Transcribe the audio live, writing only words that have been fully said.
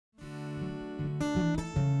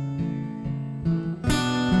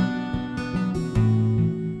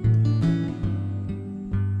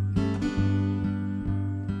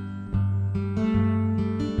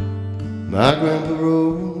My grandpa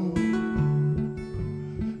rode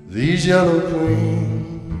these yellow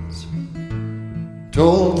plains,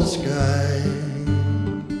 told the sky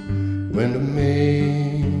when to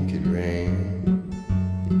make it rain,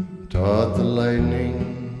 taught the lightning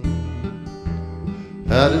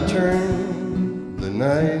how to turn the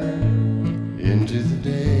night into the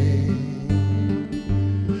day.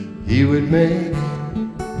 He would make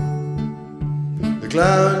the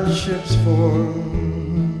cloud ships form,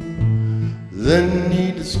 then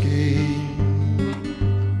he'd escape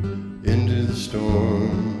into the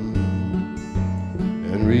storm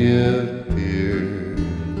and reappear,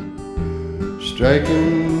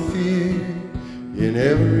 striking fear in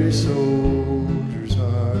every soldier's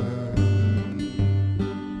heart.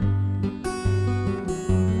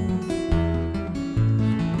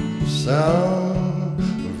 Sound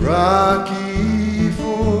of rocky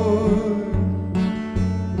ford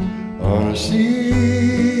on a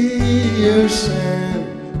sea of sand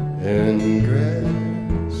and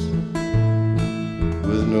grass,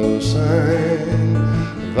 with no sign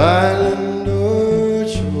of island or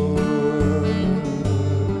shore.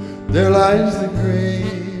 There lies the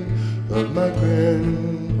grave of my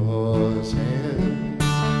grandpa's hands.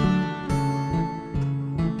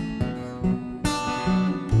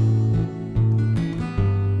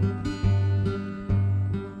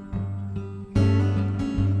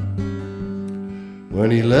 When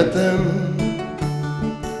he let them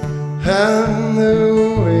have their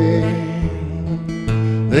way,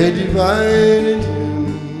 they divided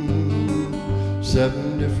him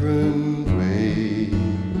 7 different ways.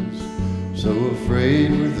 So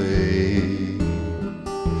afraid were they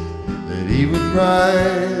that he would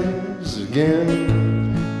rise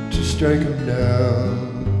again to strike them down.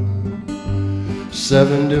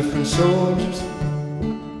 7 different soldiers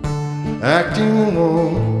acting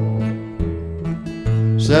alone,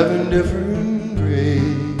 7 different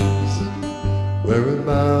graves,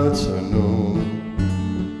 whereabouts unknown.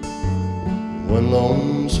 One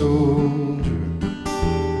lone soldier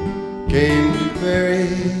came to bury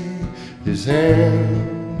his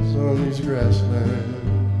hands on these grasslands.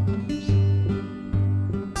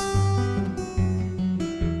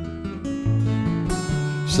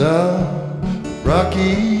 South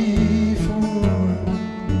rocky ford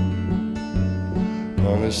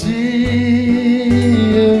on a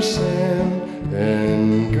sea of sand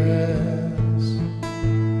and grass,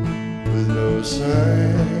 with no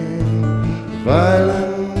sign of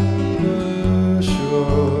island or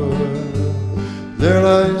shore. There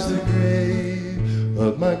lies the grave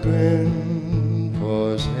of my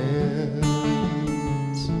grandpa's hands.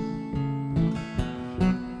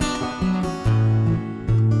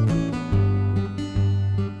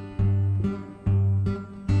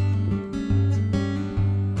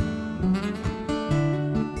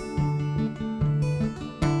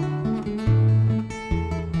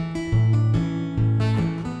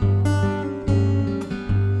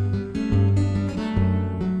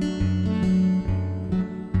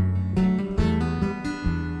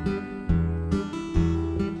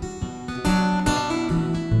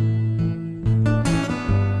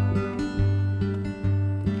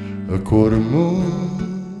 A quarter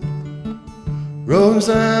moon rose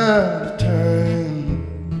out of time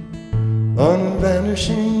on a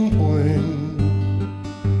vanishing point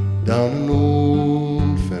down an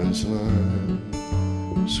old fence line.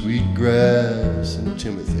 Sweet grass and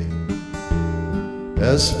timothy,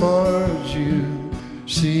 as far as you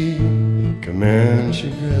see,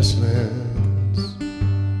 Comanche grasslands.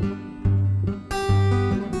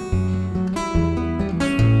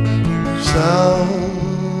 Sound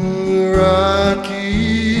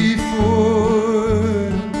rocky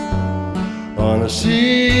ford on a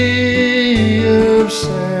sea of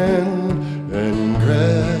sand and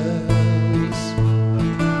grass,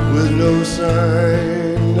 with no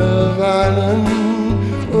sign of island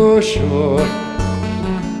or shore.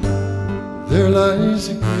 There lies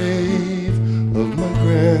the grave of my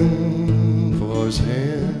grandpa's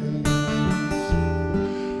hands.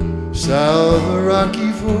 South of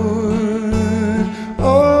rocky ford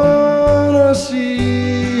on a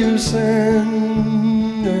sea of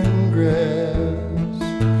sand and grass,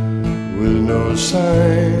 with no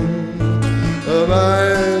sign of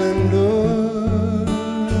island or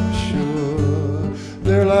shore.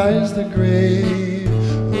 There lies the grave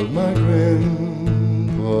of my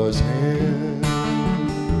grandpa's hands.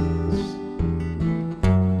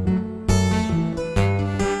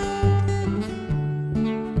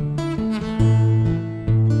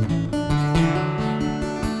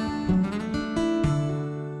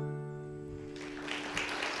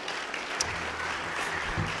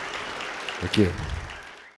 Thank you.